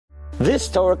This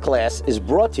Torah class is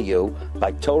brought to you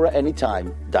by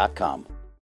TorahAnytime.com.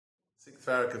 Sixth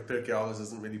parak of Pirkei Avos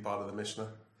isn't really part of the Mishnah.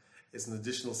 It's an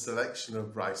additional selection of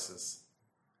brises,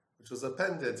 which was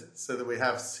appended so that we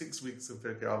have 6 weeks of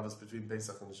Pirkei Avos between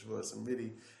Pesach and Shavuos. And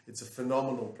really, it's a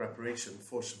phenomenal preparation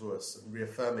for Shavuos and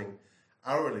reaffirming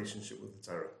our relationship with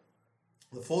the Torah.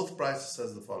 The fourth brise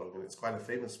says the following, and it's quite a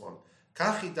famous one.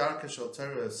 Kachi darka shel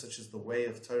Torah, such as the way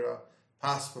of Torah,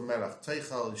 pas b'melach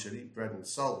teichal, you should eat bread and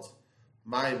salt.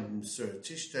 Maim m'sur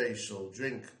tishtei, shall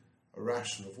drink a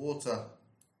ration of water.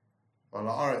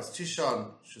 Vala aretz tishan,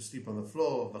 shall sleep on the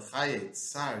floor. V'chayet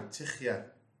sar tichya,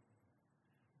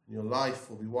 your life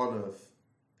will be one of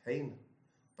pain.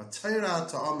 But Torah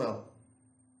ta'amel,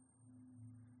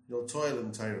 you'll toil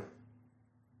in Torah.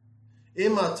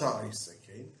 Ima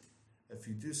ta'isake, if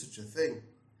you do such a thing,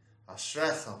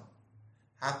 ashrecha,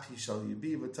 happy shall you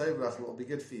be, but Torah will be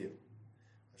good for you.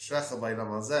 Ashrecha b'aylam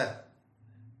hazeh,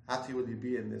 happy will you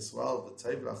be in this world, but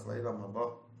Torah l'aylam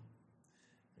haba,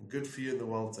 and good for you in the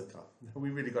world to come. We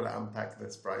really got to unpack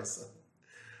this, Bryce.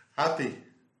 Happy,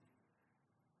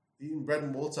 eating bread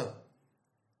and water,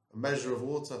 a measure of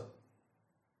water,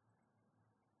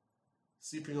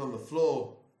 sleeping on the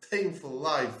floor, painful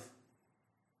life.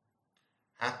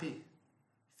 Happy,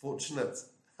 fortunate.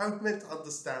 How are we meant to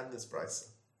understand this, Bryce?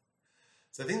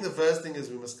 So I think the first thing is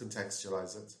we must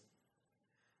contextualize it.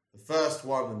 The first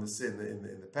one in the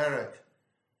parak,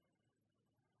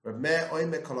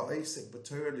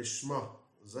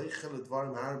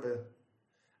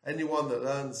 anyone that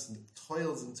learns and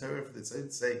toils in Torah for its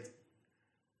own sake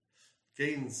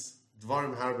gains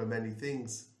dvarim harba, many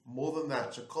things. More than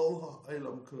that, the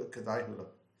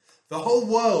whole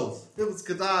world, it was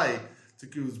kedai,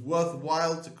 it was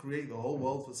worthwhile to create the whole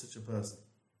world for such a person.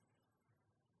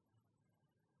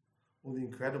 All the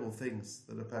incredible things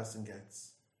that a person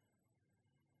gets.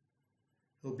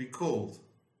 He'll be called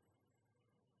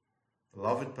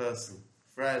beloved person,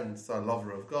 friend, a lover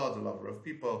of God, a lover of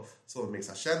people, someone that makes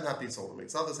Hashem happy, someone that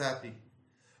makes others happy.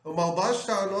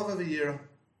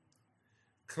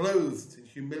 Clothed in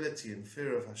humility and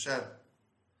fear of Hashem,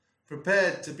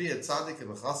 prepared to be a tzaddik and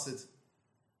a chassid,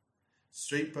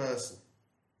 straight person,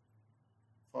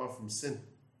 far from sin,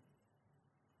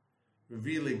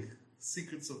 revealing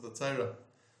secrets of the Torah.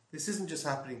 This isn't just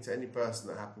happening to any person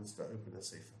that happens to open a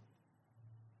sefer.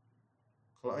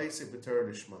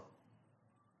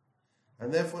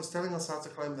 And therefore it's telling us how to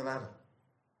climb the ladder.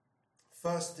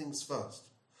 First things first.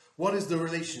 What is the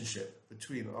relationship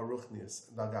between our ruchnius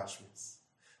and our gashmius?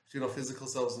 Between our physical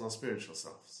selves and our spiritual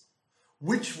selves?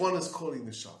 Which one is calling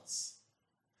the shots?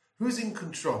 Who's in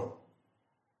control?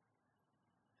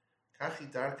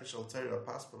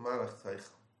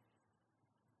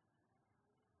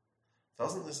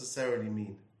 Doesn't necessarily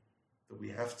mean that we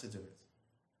have to do it.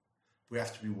 We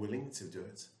have to be willing to do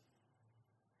it.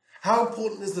 How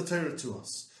important is the Torah to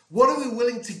us? What are we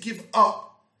willing to give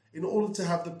up in order to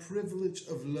have the privilege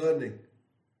of learning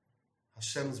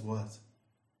Hashem's word?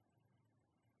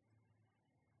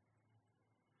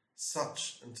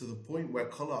 Such and to the point where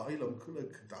it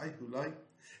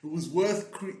was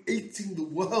worth creating the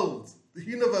world, the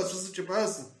universe, for such a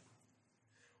person.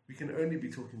 We can only be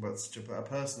talking about such a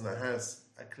person that has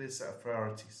a clear set of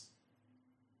priorities.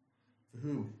 For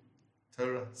whom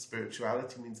Torah,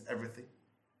 spirituality means everything.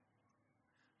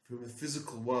 For whom the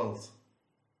physical world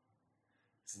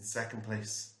is in second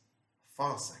place,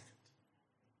 far second.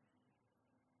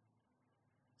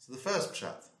 So the first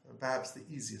pshat, and perhaps the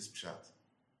easiest pshat,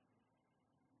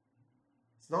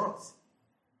 it's not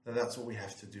that that's what we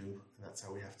have to do and that's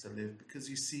how we have to live, because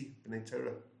you see, B'nai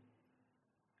Torah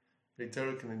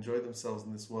can enjoy themselves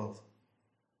in this world.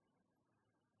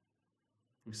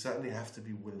 We certainly have to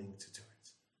be willing to do it.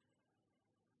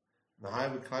 And the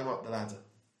higher we climb up the ladder,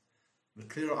 the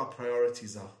clearer our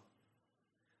priorities are.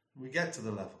 When we get to the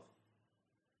level,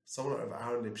 someone like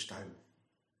Aaron Lipstein,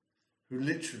 who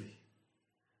literally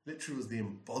was the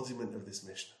embodiment of this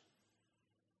Mishnah.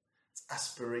 It's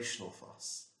aspirational for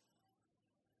us.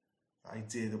 The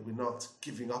idea that we're not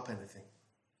giving up anything,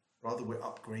 rather we're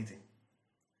upgrading.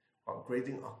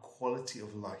 Upgrading our quality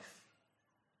of life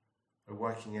by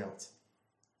working out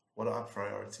what are our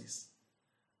priorities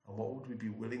and what would we be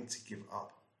willing to give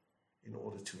up in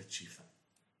order to achieve them.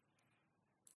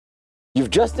 You've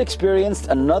just experienced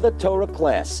another Torah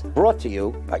class brought to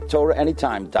you by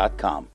TorahAnytime.com.